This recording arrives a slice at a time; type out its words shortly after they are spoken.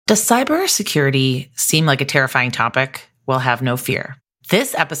Does cybersecurity seem like a terrifying topic? Well, have no fear.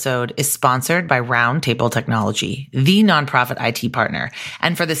 This episode is sponsored by Roundtable Technology, the nonprofit IT partner.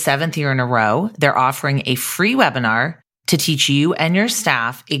 And for the 7th year in a row, they're offering a free webinar to teach you and your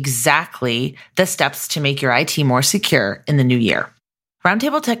staff exactly the steps to make your IT more secure in the new year.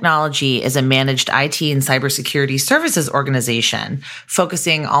 Roundtable Technology is a managed IT and cybersecurity services organization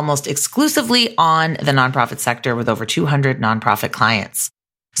focusing almost exclusively on the nonprofit sector with over 200 nonprofit clients.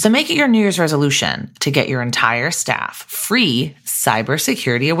 So make it your New Year's resolution to get your entire staff free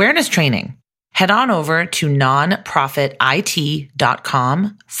cybersecurity awareness training. Head on over to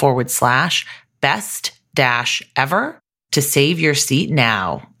nonprofitit.com/best-ever to save your seat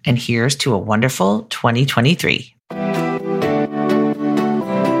now. And here's to a wonderful 2023.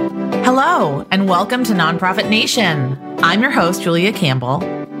 Hello, and welcome to Nonprofit Nation. I'm your host, Julia Campbell,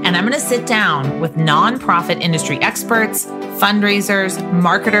 and I'm going to sit down with nonprofit industry experts, fundraisers,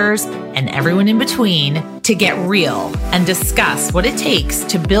 marketers, and everyone in between to get real and discuss what it takes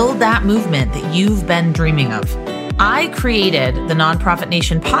to build that movement that you've been dreaming of. I created the Nonprofit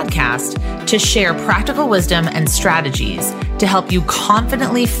Nation podcast to share practical wisdom and strategies to help you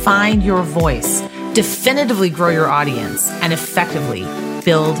confidently find your voice, definitively grow your audience, and effectively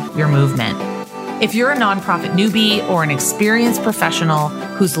build your movement. If you're a nonprofit newbie or an experienced professional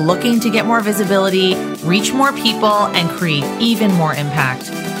who's looking to get more visibility, reach more people, and create even more impact,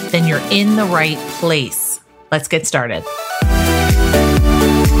 then you're in the right place. Let's get started.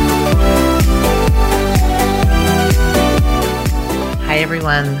 Hi,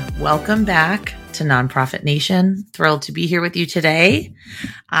 everyone. Welcome back to Nonprofit Nation. Thrilled to be here with you today.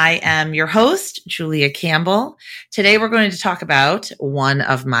 I am your host, Julia Campbell. Today, we're going to talk about one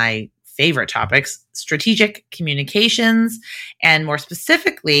of my favorite topics, strategic communications, and more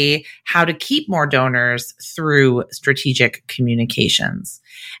specifically, how to keep more donors through strategic communications.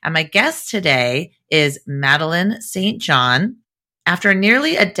 And my guest today is Madeline St. John. After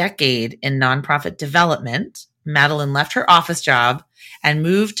nearly a decade in nonprofit development, Madeline left her office job and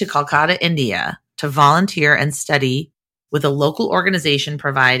moved to Kolkata, India to volunteer and study with a local organization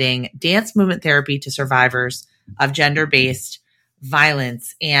providing dance movement therapy to survivors of gender-based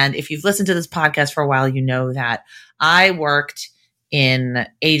violence. And if you've listened to this podcast for a while, you know that I worked in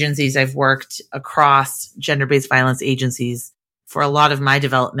agencies. I've worked across gender-based violence agencies for a lot of my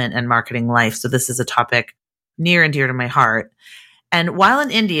development and marketing life. So this is a topic near and dear to my heart. And while in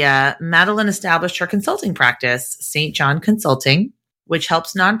India, Madeline established her consulting practice, St. John Consulting, which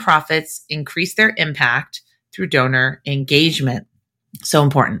helps nonprofits increase their impact through donor engagement. So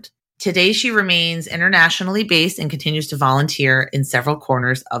important. Today, she remains internationally based and continues to volunteer in several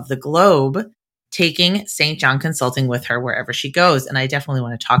corners of the globe, taking St. John Consulting with her wherever she goes. And I definitely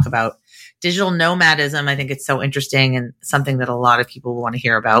want to talk about digital nomadism. I think it's so interesting and something that a lot of people want to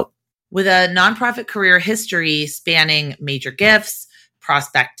hear about. With a nonprofit career history spanning major gifts,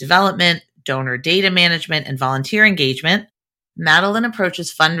 prospect development, donor data management, and volunteer engagement, Madeline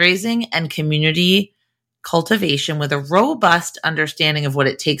approaches fundraising and community cultivation with a robust understanding of what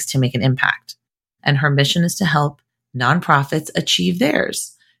it takes to make an impact. And her mission is to help nonprofits achieve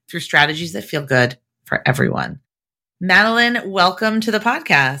theirs through strategies that feel good for everyone. Madeline, welcome to the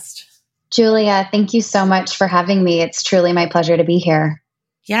podcast. Julia, thank you so much for having me. It's truly my pleasure to be here.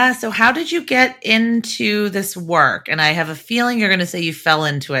 Yeah. So how did you get into this work? And I have a feeling you're going to say you fell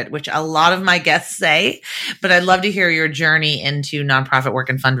into it, which a lot of my guests say, but I'd love to hear your journey into nonprofit work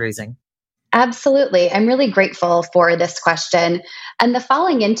and fundraising. Absolutely. I'm really grateful for this question. And the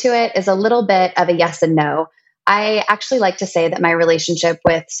falling into it is a little bit of a yes and no. I actually like to say that my relationship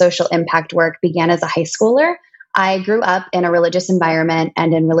with social impact work began as a high schooler. I grew up in a religious environment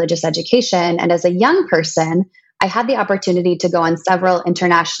and in religious education. And as a young person, I had the opportunity to go on several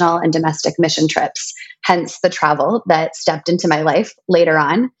international and domestic mission trips, hence the travel that stepped into my life later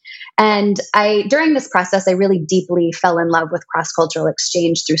on. And during this process, I really deeply fell in love with cross-cultural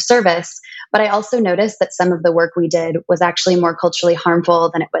exchange through service. But I also noticed that some of the work we did was actually more culturally harmful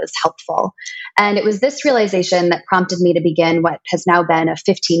than it was helpful. And it was this realization that prompted me to begin what has now been a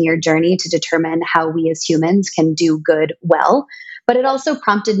 15-year journey to determine how we as humans can do good well. But it also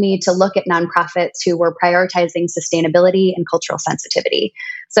prompted me to look at nonprofits who were prioritizing sustainability and cultural sensitivity.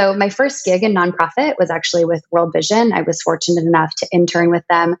 So my first gig in nonprofit was actually with World Vision. I was fortunate enough to intern with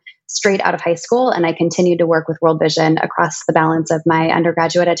them straight out of high school, and I continued to work with World Vision across the balance of my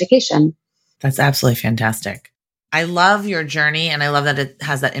undergraduate education. That's absolutely fantastic. I love your journey, and I love that it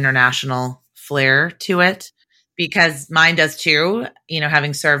has that international flair to it, because mine does too. You know,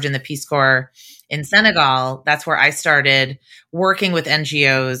 having served in the Peace Corps in Senegal, that's where I started working with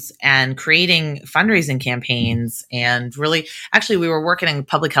NGOs and creating fundraising campaigns. And really, actually, we were working in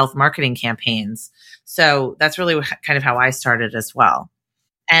public health marketing campaigns. So that's really kind of how I started as well.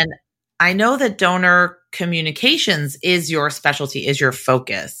 And I know that donor communications is your specialty, is your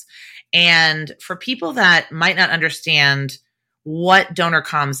focus. And for people that might not understand what donor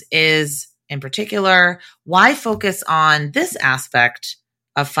comms is in particular, why focus on this aspect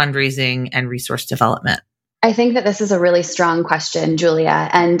of fundraising and resource development? I think that this is a really strong question, Julia.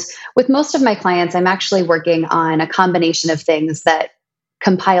 And with most of my clients, I'm actually working on a combination of things that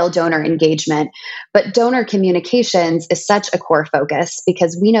compile donor engagement. But donor communications is such a core focus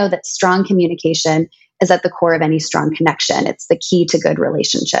because we know that strong communication is at the core of any strong connection. It's the key to good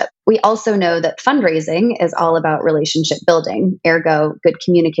relationship. We also know that fundraising is all about relationship building. Ergo, good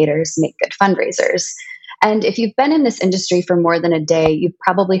communicators make good fundraisers. And if you've been in this industry for more than a day, you've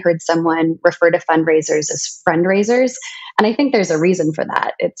probably heard someone refer to fundraisers as friendraisers. And I think there's a reason for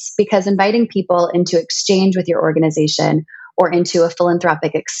that. It's because inviting people into exchange with your organization or into a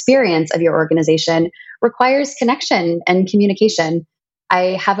philanthropic experience of your organization requires connection and communication.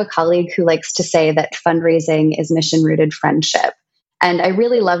 I have a colleague who likes to say that fundraising is mission-rooted friendship. And I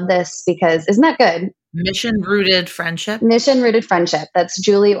really love this because, isn't that good? Mission-rooted friendship? Mission-rooted friendship. That's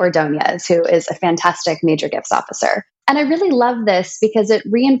Julie Ordonez, who is a fantastic major gifts officer. And I really love this because it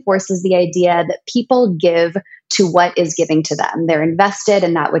reinforces the idea that people give to what is giving to them. They're invested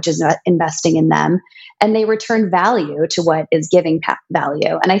in that which is investing in them, and they return value to what is giving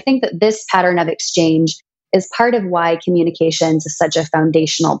value. And I think that this pattern of exchange is part of why communications is such a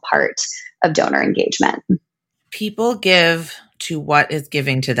foundational part of donor engagement. People give to what is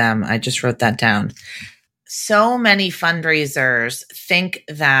giving to them. I just wrote that down. So many fundraisers think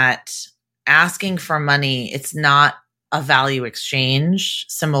that asking for money, it's not a value exchange,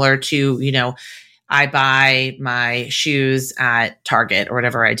 similar to, I buy my shoes at Target or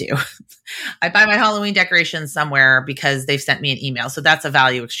whatever I do. I buy my Halloween decorations somewhere because they've sent me an email. So that's a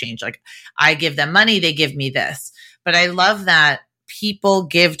value exchange. Like I give them money, they give me this. But I love that people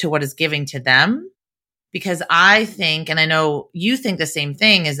give to what is giving to them, because I think, and I know you think the same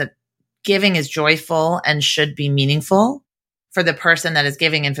thing, is that giving is joyful and should be meaningful for the person that is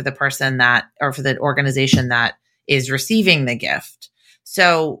giving and for the person that, or for the organization that is receiving the gift.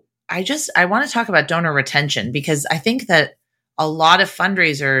 So I want to talk about donor retention, because I think that a lot of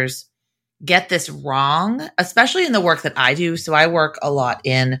fundraisers get this wrong, especially in the work that I do. So I work a lot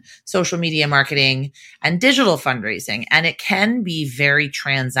in social media marketing and digital fundraising, and it can be very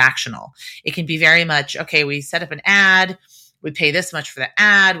transactional. It can be very much, okay, we set up an ad, we pay this much for the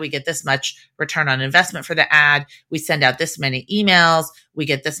ad, we get this much return on investment for the ad, we send out this many emails, we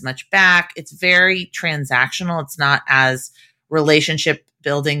get this much back. It's very transactional. It's not as relationship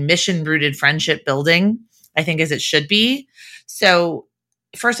building, mission-rooted friendship building, I think, as it should be. So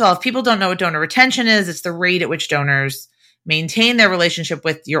first of all, if people don't know what donor retention is, it's the rate at which donors maintain their relationship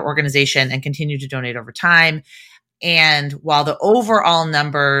with your organization and continue to donate over time. And while the overall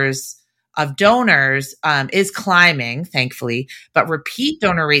numbers of donors is climbing, thankfully, but repeat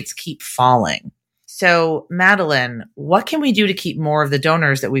donor rates keep falling. So Madeline, what can we do to keep more of the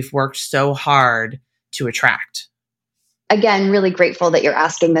donors that we've worked so hard to attract? Again, really grateful that you're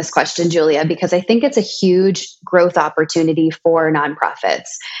asking this question, Julia, because I think it's a huge growth opportunity for nonprofits.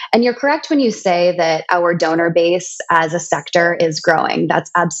 And you're correct when you say that our donor base as a sector is growing. That's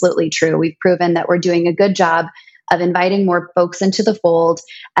absolutely true. We've proven that we're doing a good job of inviting more folks into the fold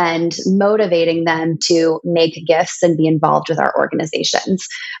and motivating them to make gifts and be involved with our organizations.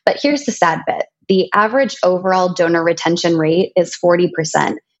 But here's the sad bit. The average overall donor retention rate is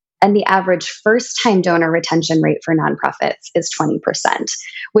 40%. And the average first-time donor retention rate for nonprofits is 20%,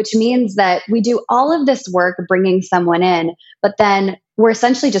 which means that we do all of this work bringing someone in, but then we're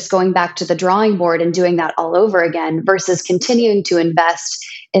essentially just going back to the drawing board and doing that all over again versus continuing to invest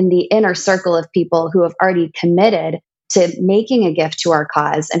in the inner circle of people who have already committed to making a gift to our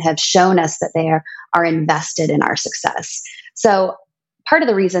cause and have shown us that they are invested in our success. So part of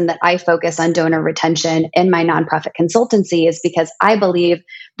the reason that I focus on donor retention in my nonprofit consultancy is because I believe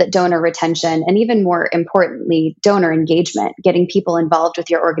that donor retention, and even more importantly, donor engagement, getting people involved with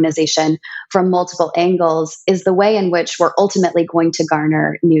your organization from multiple angles, is the way in which we're ultimately going to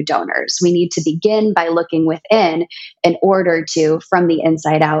garner new donors. We need to begin by looking within in order to, from the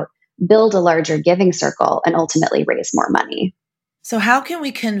inside out, build a larger giving circle and ultimately raise more money. So how can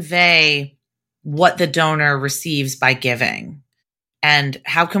we convey what the donor receives by giving? And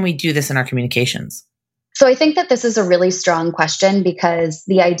how can we do this in our communications? So I think that this is a really strong question because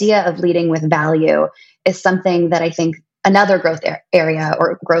the idea of leading with value is something that I think another area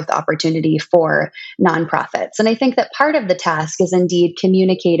or growth opportunity for nonprofits. And I think that part of the task is indeed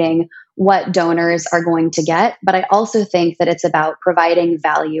communicating what donors are going to get, but I also think that it's about providing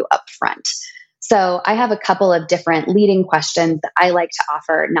value upfront. So I have a couple of different leading questions that I like to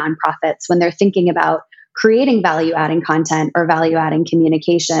offer nonprofits when they're thinking about creating value adding content or value adding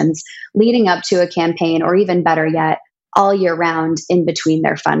communications leading up to a campaign, or even better yet, all year round in between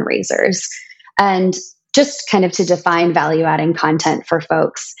their fundraisers. And just kind of to define value adding content for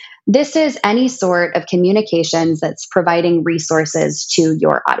folks, this is any sort of communications that's providing resources to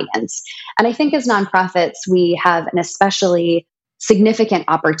your audience. And I think as nonprofits, we have an especially significant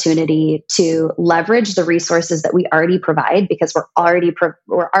opportunity to leverage the resources that we already provide, because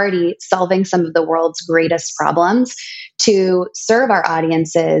we're already solving some of the world's greatest problems to serve our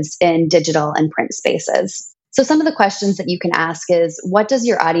audiences in digital and print spaces. So some of the questions that you can ask is, what does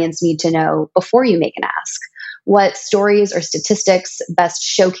your audience need to know before you make an ask? What stories or statistics best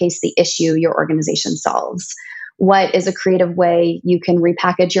showcase the issue your organization solves? What is a creative way you can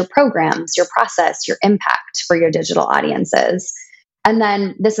repackage your programs, your process, your impact for your digital audiences? And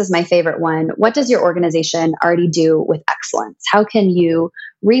then this is my favorite one. What does your organization already do with excellence? How can you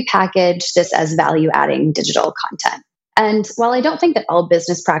repackage this as value-adding digital content? And while I don't think that all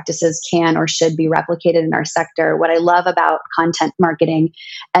business practices can or should be replicated in our sector, what I love about content marketing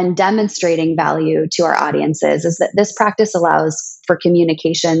and demonstrating value to our audiences is that this practice allows for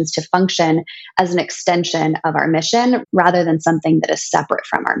communications to function as an extension of our mission rather than something that is separate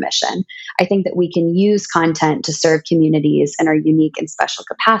from our mission. I think that we can use content to serve communities in our unique and special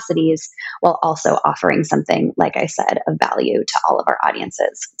capacities while also offering something, like I said, of value to all of our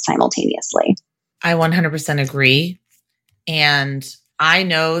audiences simultaneously. I 100% agree. And I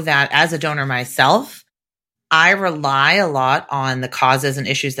know that as a donor myself, I rely a lot on the causes and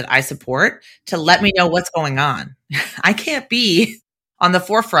issues that I support to let me know what's going on. I can't be on the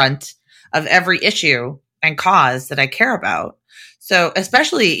forefront of every issue and cause that I care about. So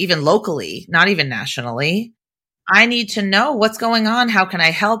especially even locally, not even nationally, I need to know what's going on. How can I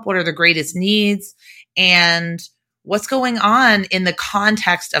help? What are the greatest needs? And what's going on in the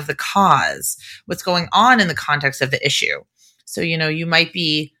context of the cause? What's going on in the context of the issue? So, you might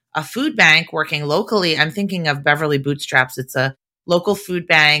be a food bank working locally. I'm thinking of Beverly Bootstraps. It's a local food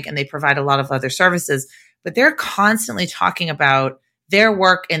bank and they provide a lot of other services, but they're constantly talking about their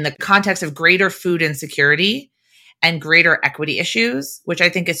work in the context of greater food insecurity and greater equity issues, which I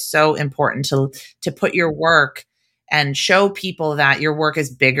think is so important to put your work and show people that your work is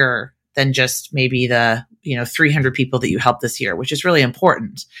bigger than just maybe the 300 people that you helped this year, which is really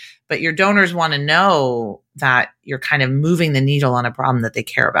important. But your donors want to know that you're kind of moving the needle on a problem that they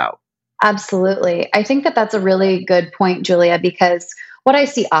care about. Absolutely. I think that that's a really good point, Julia, because what I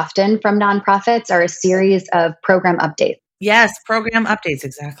see often from nonprofits are a series of program updates. Yes, program updates,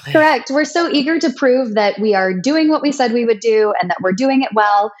 exactly. Correct. We're so eager to prove that we are doing what we said we would do and that we're doing it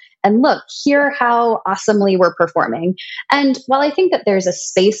well. And look, hear how awesomely we're performing. And while I think that there's a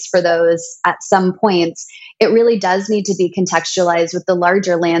space for those at some points, it really does need to be contextualized with the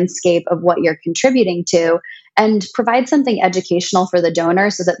larger landscape of what you're contributing to and provide something educational for the donor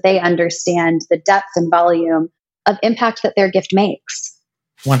so that they understand the depth and volume of impact that their gift makes.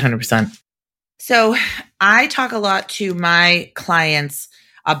 100%. So I talk a lot to my clients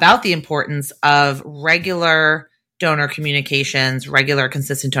about the importance of regular donor communications, regular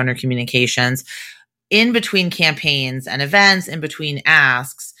consistent donor communications in between campaigns and events, in between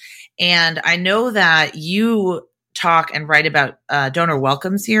asks. And I know that you talk and write about donor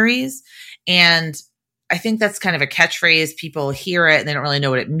welcome series. And I think that's kind of a catchphrase. People hear it and they don't really know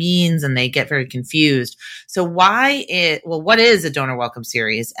what it means and they get very confused. So what is a donor welcome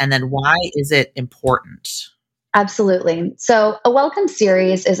series? And then why is it important? Absolutely. So a welcome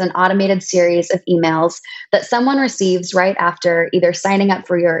series is an automated series of emails that someone receives right after either signing up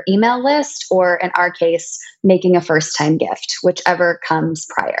for your email list or, in our case, making a first-time gift, whichever comes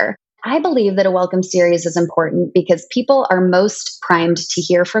prior. I believe that a welcome series is important because people are most primed to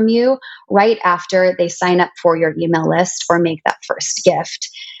hear from you right after they sign up for your email list or make that first gift.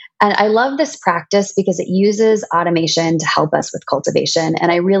 And I love this practice because it uses automation to help us with cultivation.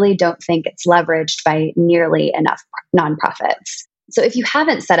 And I really don't think it's leveraged by nearly enough nonprofits. So if you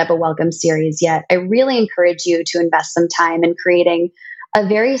haven't set up a welcome series yet, I really encourage you to invest some time in creating a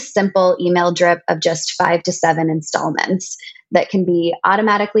very simple email drip of just 5 to 7 installments that can be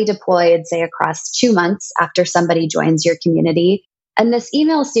automatically deployed, say, across 2 months after somebody joins your community. And this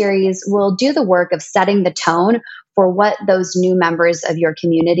email series will do the work of setting the tone for what those new members of your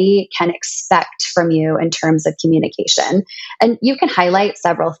community can expect from you in terms of communication. And you can highlight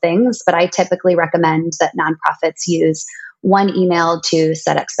several things, but I typically recommend that nonprofits use one email to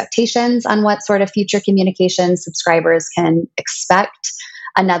set expectations on what sort of future communications subscribers can expect,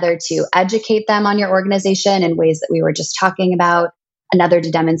 another to educate them on your organization in ways that we were just talking about, another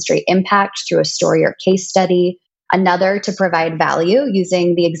to demonstrate impact through a story or case study, another to provide value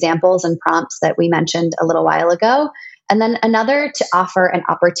using the examples and prompts that we mentioned a little while ago, and then another to offer an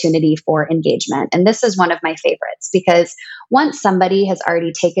opportunity for engagement. And this is one of my favorites because once somebody has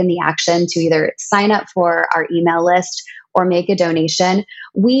already taken the action to either sign up for our email list or make a donation,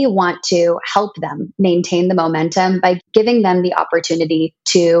 we want to help them maintain the momentum by giving them the opportunity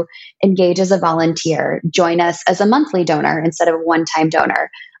to engage as a volunteer, join us as a monthly donor instead of a one-time donor,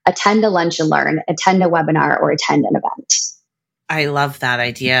 attend a lunch and learn, attend a webinar, or attend an event. I love that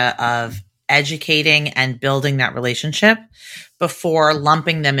idea of educating and building that relationship before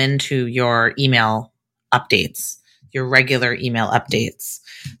lumping them into your email updates, your regular email updates.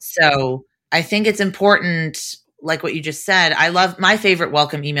 So I think it's important, like what you just said. I love my favorite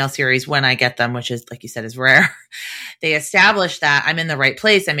welcome email series when I get them, which is, like you said, is rare. They establish that I'm in the right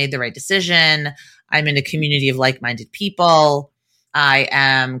place. I made the right decision. I'm in a community of like-minded people. I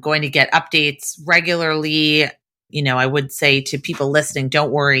am going to get updates regularly. You know, I would say to people listening,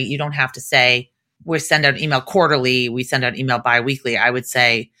 don't worry. You don't have to say we send out email quarterly. We send out email biweekly. I would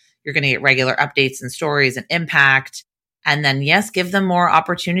say you're going to get regular updates and stories and impact. And then, yes, give them more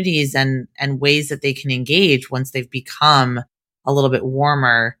opportunities and ways that they can engage once they've become a little bit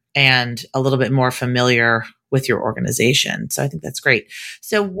warmer and a little bit more familiar with your organization. So I think that's great.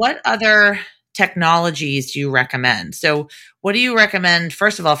 So what other technologies do you recommend? So what do you recommend,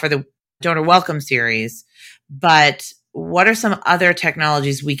 first of all, for the donor welcome series? But what are some other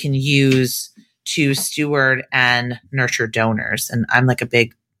technologies we can use to steward and nurture donors? And I'm like a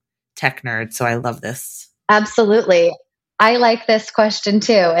big tech nerd, so I love this. Absolutely. I like this question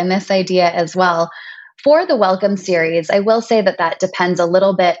too, and this idea as well. For the welcome series, I will say that that depends a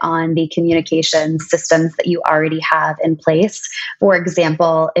little bit on the communication systems that you already have in place. For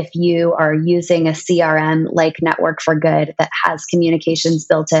example, if you are using a CRM like Network for Good that has communications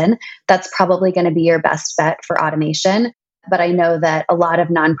built in, that's probably going to be your best bet for automation. But I know that a lot of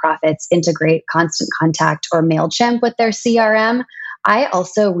nonprofits integrate Constant Contact or MailChimp with their CRM. I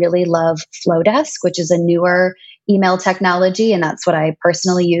also really love Flowdesk, which is a newer email technology, and that's what I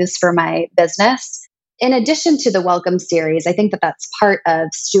personally use for my business. In addition to the welcome series, I think that that's part of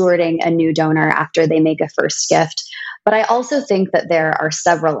stewarding a new donor after they make a first gift. But I also think that there are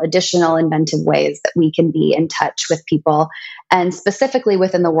several additional inventive ways that we can be in touch with people. And specifically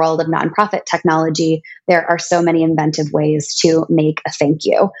within the world of nonprofit technology, there are so many inventive ways to make a thank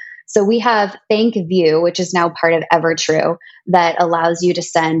you. So we have ThankView, which is now part of Evertrue, that allows you to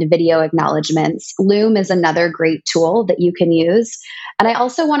send video acknowledgments. Loom is another great tool that you can use. And I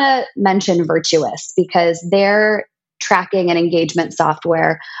also want to mention Virtuous because their tracking and engagement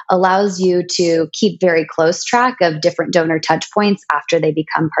software allows you to keep very close track of different donor touch points after they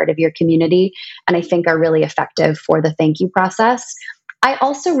become part of your community, and I think are really effective for the thank you process. I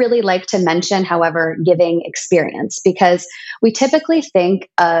also really like to mention, however, giving experience, because we typically think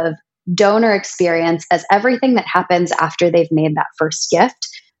of donor experience as everything that happens after they've made that first gift.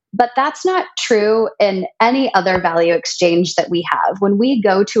 But that's not true in any other value exchange that we have. When we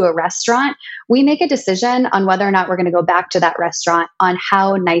go to a restaurant, we make a decision on whether or not we're going to go back to that restaurant on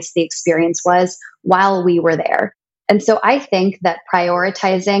how nice the experience was while we were there. And so I think that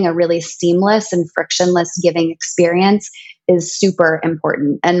prioritizing a really seamless and frictionless giving experience is super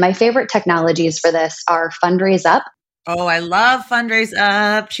important. And my favorite technologies for this are Fundraise Up. Oh, I love Fundraise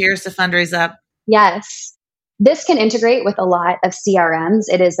Up. Cheers to Fundraise Up. Yes. This can integrate with a lot of CRMs.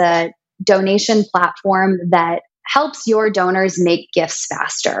 It is a donation platform that helps your donors make gifts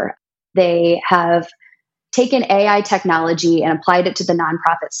faster. They have taken AI technology and applied it to the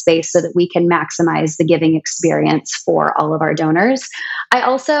nonprofit space so that we can maximize the giving experience for all of our donors. I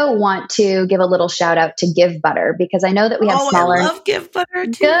also want to give a little shout out to GiveButter because I know that we have smaller. I love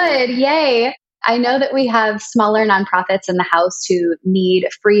GiveButter too. Good, yay! I know that we have smaller nonprofits in the house who need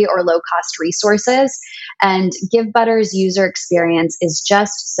free or low cost resources, and GiveButter's user experience is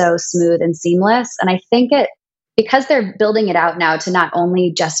just so smooth and seamless. And I think because they're building it out now to not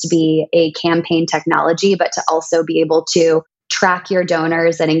only just be a campaign technology, but to also be able to track your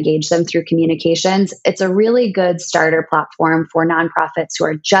donors and engage them through communications, it's a really good starter platform for nonprofits who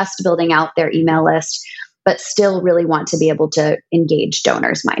are just building out their email list, but still really want to be able to engage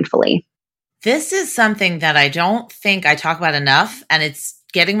donors mindfully. This is something that I don't think I talk about enough, and it's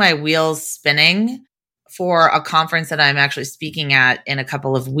getting my wheels spinning for a conference that I'm actually speaking at in a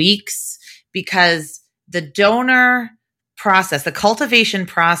couple of weeks, because the donor process, the cultivation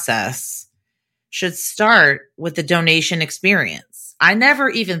process, should start with the donation experience. I never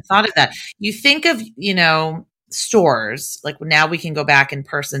even thought of that. You think of, stores, like now we can go back in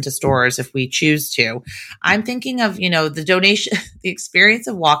person to stores if we choose to. I'm thinking of, the donation, the experience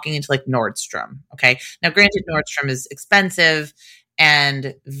of walking into like Nordstrom. Okay. Now, granted, Nordstrom is expensive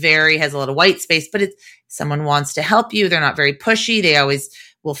and has a little white space, but it's someone wants to help you. They're not very pushy. They always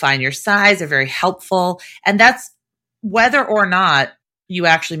will find your size. They're very helpful. And that's whether or not you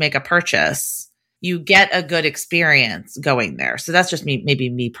actually make a purchase, you get a good experience going there. So that's just maybe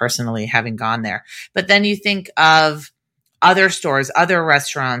me personally having gone there. But then you think of other stores, other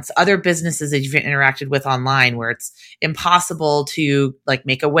restaurants, other businesses that you've interacted with online where it's impossible to like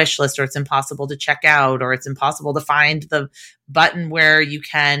make a wish list, or it's impossible to check out, or it's impossible to find the button where you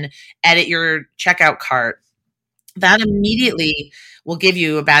can edit your checkout cart. That immediately will give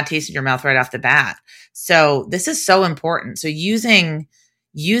you a bad taste in your mouth right off the bat. So this is so important. So using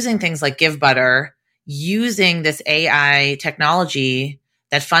things like GiveButter, using this AI technology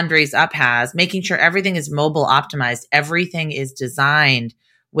that Fundraise Up has, making sure everything is mobile optimized, everything is designed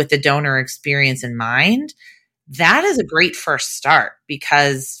with the donor experience in mind. That is a great first start,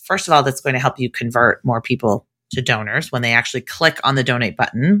 because first of all, that's going to help you convert more people to donors when they actually click on the donate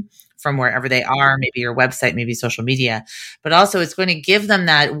button from wherever they are, maybe your website, maybe social media, but also it's going to give them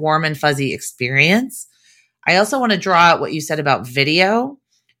that warm and fuzzy experience. I also want to draw out what you said about video,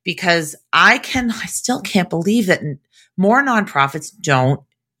 because I still can't believe that more nonprofits don't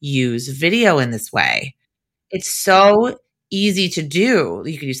use video in this way. It's so easy to do.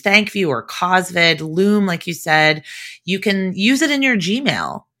 You can use ThankView or CauseVid, Loom, like you said. You can use it in your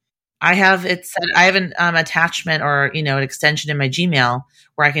Gmail. I have an attachment or, an extension in my Gmail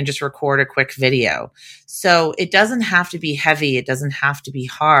where I can just record a quick video. So it doesn't have to be heavy. It doesn't have to be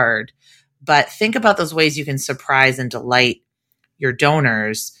hard, but think about those ways you can surprise and delight your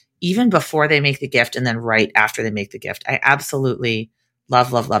donors even before they make the gift and then right after they make the gift. I absolutely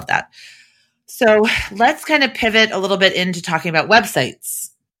love, love, love that. So let's kind of pivot a little bit into talking about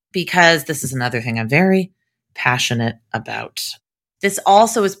websites, because this is another thing I'm very passionate about. This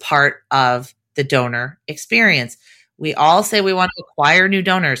also is part of the donor experience. We all say we want to acquire new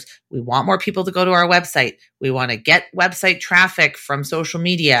donors. We want more people to go to our website. We want to get website traffic from social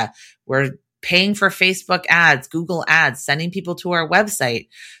media. We're paying for Facebook ads, Google ads, sending people to our website.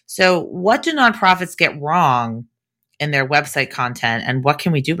 So what do nonprofits get wrong in their website content, and what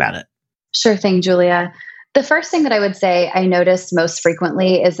can we do about it? Sure thing, Julia. The first thing that I would say I notice most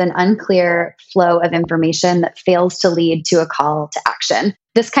frequently is an unclear flow of information that fails to lead to a call to action.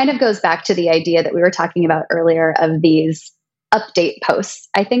 This kind of goes back to the idea that we were talking about earlier of these update posts.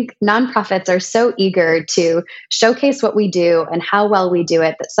 I think nonprofits are so eager to showcase what we do and how well we do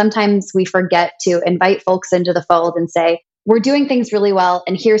it that sometimes we forget to invite folks into the fold and say, we're doing things really well,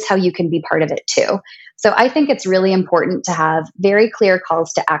 and here's how you can be part of it too. So I think it's really important to have very clear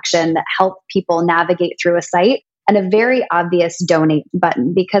calls to action that help people navigate through a site, and a very obvious donate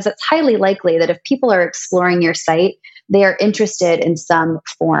button, because it's highly likely that if people are exploring your site, they are interested in some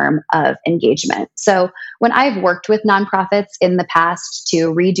form of engagement. So when I've worked with nonprofits in the past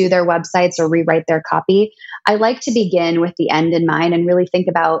to redo their websites or rewrite their copy, I like to begin with the end in mind and really think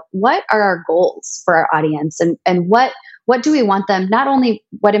about what are our goals for our audience, and what do we want them, not only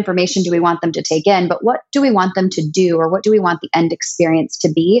what information do we want them to take in, but what do we want them to do, or what do we want the end experience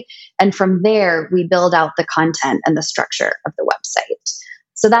to be? And from there, we build out the content and the structure of the website.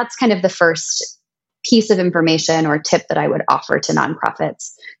 So that's kind of the first piece of information or tip that I would offer to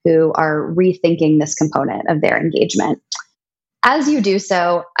nonprofits who are rethinking this component of their engagement. As you do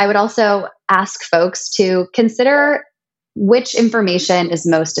so, I would also ask folks to consider which information is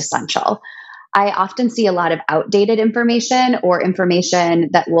most essential. I often see a lot of outdated information or information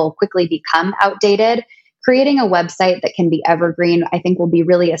that will quickly become outdated. Creating a website that can be evergreen, I think, will be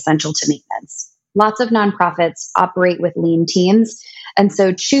really essential to maintenance. Lots of nonprofits operate with lean teams, and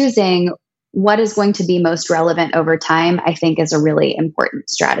so choosing what is going to be most relevant over time, I think, is a really important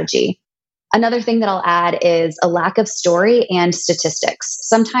strategy. Another thing that I'll add is a lack of story and statistics.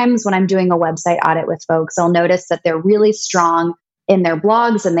 Sometimes when I'm doing a website audit with folks, I'll notice that they're really strong in their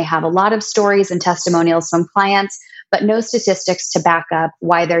blogs and they have a lot of stories and testimonials from clients, but no statistics to back up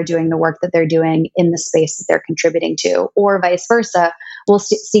why they're doing the work that they're doing in the space that they're contributing to, or vice versa. We'll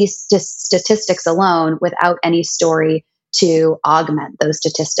see statistics alone without any story to augment those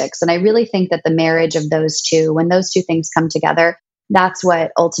statistics. And I really think that the marriage of those two, when those two things come together, that's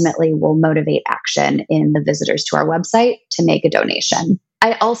what ultimately will motivate action in the visitors to our website to make a donation.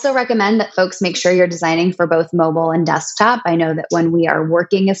 I also recommend that folks make sure you're designing for both mobile and desktop. I know that when we are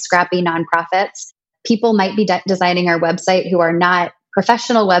working as scrappy nonprofits, people might be designing our website who are not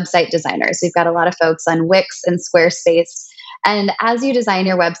professional website designers. We've got a lot of folks on Wix and Squarespace. And as you design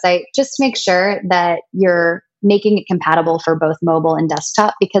your website, just make sure that you're making it compatible for both mobile and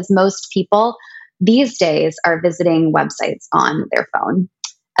desktop, because most people these days are visiting websites on their phone.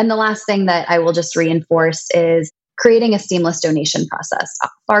 And the last thing that I will just reinforce is creating a seamless donation process.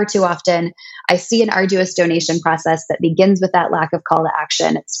 Far too often, I see an arduous donation process that begins with that lack of call to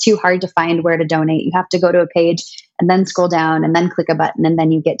action. It's too hard to find where to donate. You have to go to a page and then scroll down and then click a button and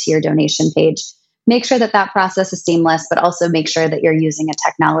then you get to your donation page. Make sure that that process is seamless, but also make sure that you're using a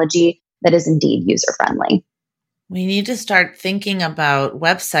technology that is indeed user-friendly. We need to start thinking about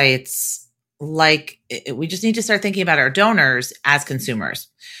websites like we just need to start thinking about our donors as consumers.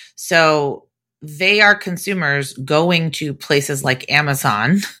 So they are consumers going to places like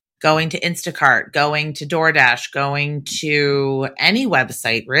Amazon, going to Instacart, going to DoorDash, going to any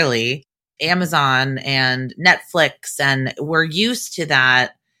website, really, Amazon and Netflix. And we're used to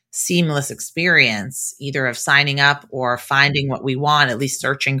that seamless experience, either of signing up or finding what we want, at least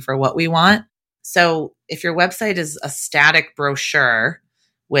searching for what we want. So if your website is a static brochure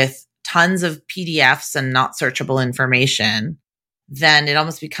with tons of PDFs and not searchable information, then it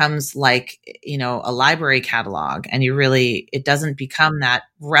almost becomes like, a library catalog. And it doesn't become that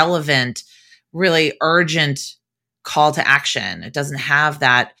relevant, really urgent call to action. It doesn't have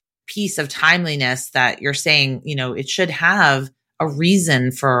that piece of timeliness that you're saying, it should have a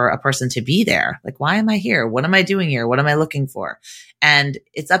reason for a person to be there. Like, why am I here? What am I doing here? What am I looking for? And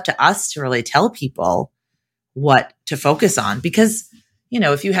it's up to us to really tell people what to focus on, because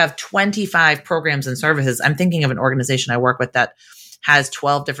if you have 25 programs and services, I'm thinking of an organization I work with that has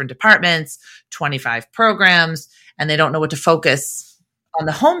 12 different departments, 25 programs, and they don't know what to focus on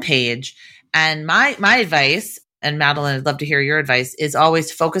the homepage. And my advice, and Madeline, I'd love to hear your advice, is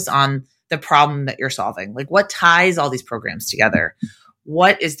always focus on the problem that you're solving. Like, what ties all these programs together?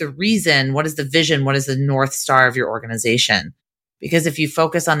 What is the reason? What is the vision? What is the North Star of your organization? Because if you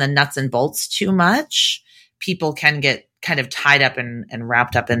focus on the nuts and bolts too much, people can get kind of tied up and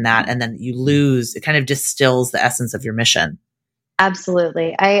wrapped up in that. And then it kind of distills the essence of your mission.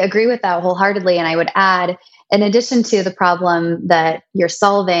 Absolutely. I agree with that wholeheartedly. And I would add, in addition to the problem that you're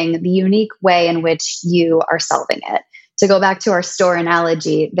solving, the unique way in which you are solving it. To go back to our store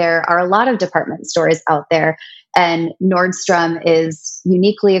analogy, there are a lot of department stores out there, and Nordstrom is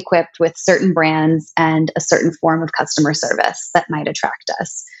uniquely equipped with certain brands and a certain form of customer service that might attract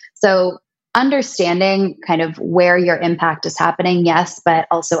us. So understanding kind of where your impact is happening, yes, but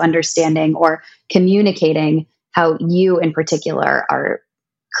also understanding or communicating how you in particular are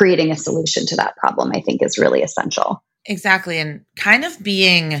creating a solution to that problem, I think is really essential. Exactly. And kind of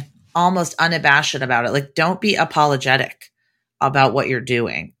being almost unabashed about it. Like, don't be apologetic about what you're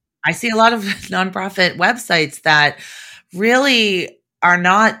doing. I see a lot of nonprofit websites that really are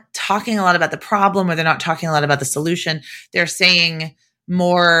not talking a lot about the problem, or they're not talking a lot about the solution. They're saying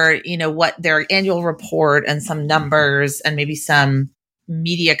more, what their annual report and some numbers and maybe some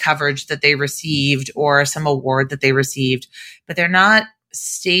media coverage that they received or some award that they received, but they're not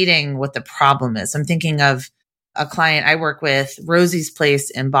stating what the problem is. I'm thinking of a client I work with, Rosie's Place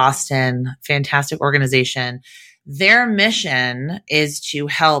in Boston, fantastic organization. Their mission is to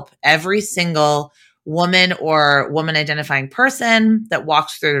help every single woman or woman identifying person that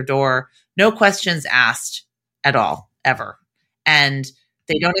walks through their door, no questions asked at all, ever. And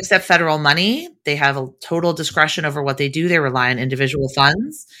they don't accept federal money. They have a total discretion over what they do. They rely on individual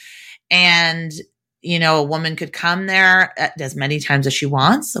funds. And, a woman could come there as many times as she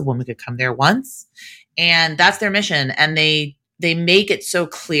wants. A woman could come there once. And that's their mission. And they make it so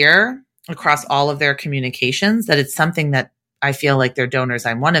clear across all of their communications that it's something that I feel like their donors,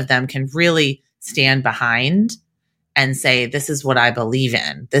 I'm one of them, can really stand behind and say, this is what I believe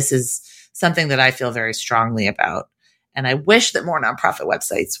in. This is something that I feel very strongly about. And I wish that more nonprofit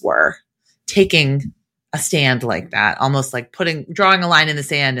websites were taking a stand like that, almost like drawing a line in the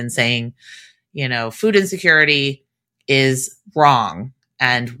sand and saying, food insecurity is wrong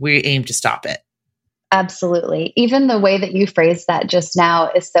and we aim to stop it. Absolutely. Even the way that you phrased that just now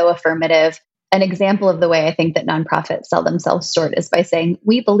is so affirmative. An example of the way I think that nonprofits sell themselves short is by saying,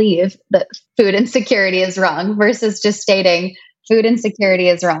 we believe that food insecurity is wrong, versus just stating food insecurity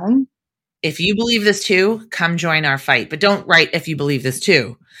is wrong. If you believe this too, come join our fight. But don't write if you believe this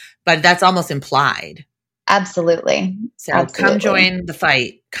too. But that's almost implied. Absolutely. So Come join the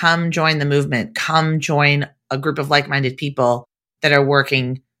fight. Come join the movement. Come join a group of like-minded people that are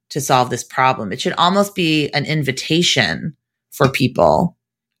working to solve this problem. It should almost be an invitation for people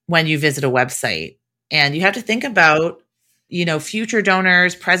when you visit a website. And you have to think about, future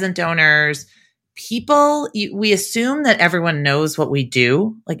donors, present donors, people. We assume that everyone knows what we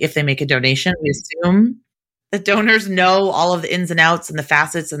do. Like if they make a donation, we assume that donors know all of the ins and outs and the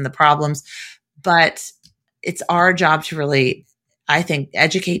facets and the problems. But it's our job to really, I think,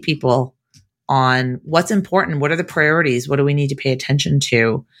 educate people on what's important. What are the priorities? What do we need to pay attention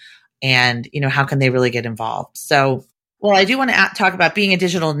to? And, how can they really get involved? So, well, I do want to talk about being a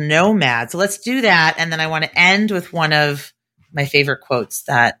digital nomad. So let's do that. And then I want to end with one of my favorite quotes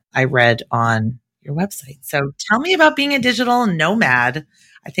that I read on your website. So tell me about being a digital nomad.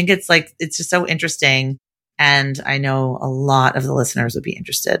 I think it's just so interesting. And I know a lot of the listeners would be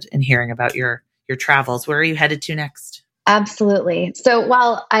interested in hearing about your travels. Where are you headed to next? Absolutely. So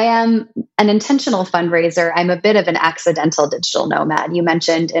while I am an intentional fundraiser, I'm a bit of an accidental digital nomad. You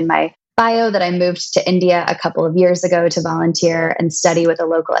mentioned in my bio that I moved to India a couple of years ago to volunteer and study with a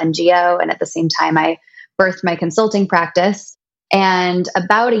local NGO. And at the same time, I birthed my consulting practice. And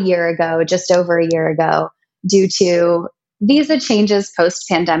about a year ago, just over a year ago, due to visa changes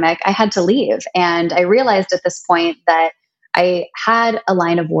post-pandemic, I had to leave. And I realized at this point that I had a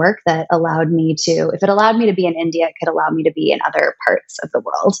line of work that allowed me to, if it allowed me to be in India, it could allow me to be in other parts of the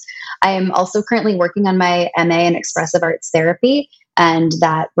world. I am also currently working on my MA in expressive arts therapy, and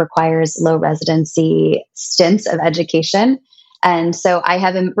that requires low residency stints of education. And so I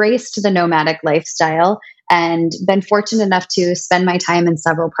have embraced the nomadic lifestyle and been fortunate enough to spend my time in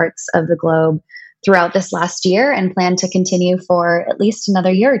several parts of the globe throughout this last year and plan to continue for at least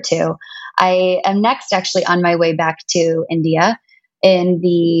another year or two. I am next actually on my way back to India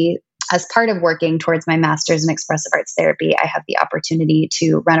as part of working towards my master's in expressive arts therapy. I have the opportunity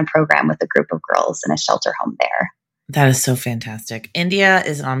to run a program with a group of girls in a shelter home there. That is so fantastic. India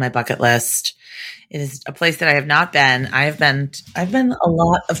is on my bucket list. It is a place that I have not been. I've been a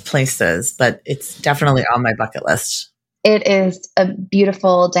lot of places, but it's definitely on my bucket list. It is a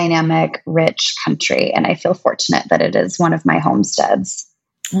beautiful, dynamic, rich country, and I feel fortunate that it is one of my homesteads.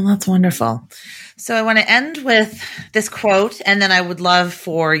 Well, that's wonderful. So I want to end with this quote, and then I would love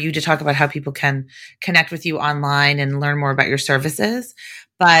for you to talk about how people can connect with you online and learn more about your services.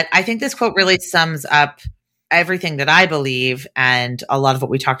 But I think this quote really sums up everything that I believe and a lot of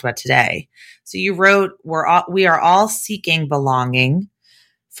what we talked about today. So you wrote, we are all seeking belonging.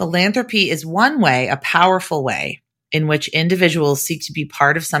 Philanthropy is one way, a powerful way, in which individuals seek to be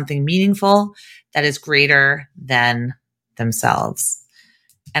part of something meaningful that is greater than themselves.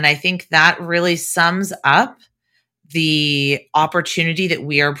 And I think that really sums up the opportunity that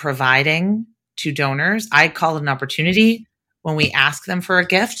we are providing to donors. I call it an opportunity when we ask them for a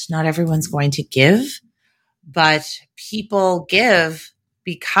gift. Not everyone's going to give, but people give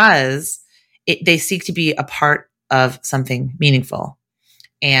because they seek to be a part of something meaningful.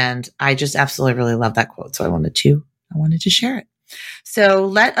 And I just absolutely really love that quote. So I wanted to share it. So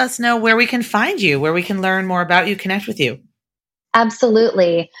let us know where we can find you, where we can learn more about you, connect with you.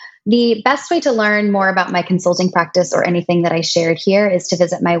 Absolutely. The best way to learn more about my consulting practice or anything that I shared here is to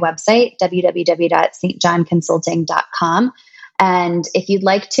visit my website, www.stjohnconsulting.com. And if you'd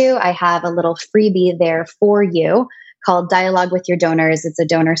like to, I have a little freebie there for you called Dialogue with Your Donors. It's a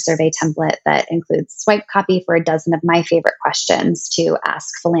donor survey template that includes swipe copy for a dozen of my favorite questions to ask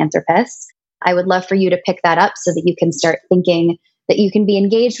philanthropists. I would love for you to pick that up so that you can start thinking that you can be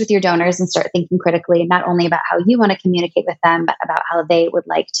engaged with your donors and start thinking critically, not only about how you want to communicate with them, but about how they would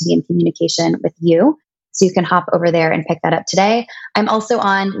like to be in communication with you. So you can hop over there and pick that up today. I'm also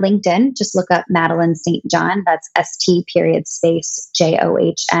on LinkedIn. Just look up Madeline St. John. That's ST_JOHN.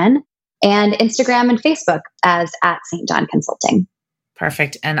 And Instagram and Facebook as @St. John Consulting.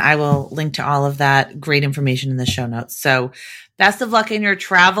 Perfect. And I will link to all of that great information in the show notes. So best of luck in your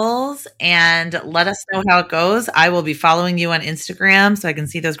travels and let us know how it goes. I will be following you on Instagram so I can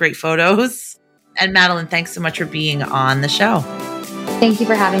see those great photos. And Madeline, thanks so much for being on the show. Thank you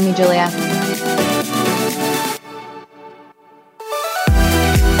for having me, Julia.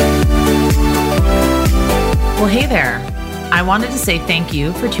 Well, hey there. I wanted to say thank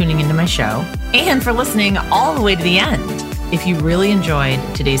you for tuning into my show and for listening all the way to the end. If you really enjoyed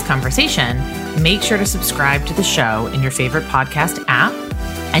today's conversation, make sure to subscribe to the show in your favorite podcast app,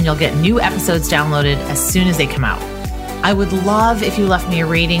 and you'll get new episodes downloaded as soon as they come out. I would love if you left me a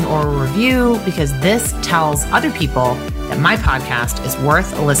rating or a review because this tells other people that my podcast is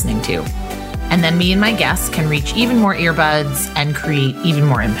worth listening to. And then me and my guests can reach even more earbuds and create even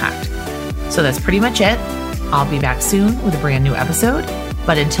more impact. So that's pretty much it. I'll be back soon with a brand new episode.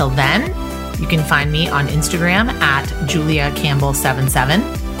 But until then, You can find me on Instagram at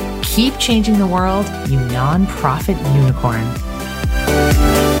JuliaCampbell77. Keep changing the world, you nonprofit unicorn.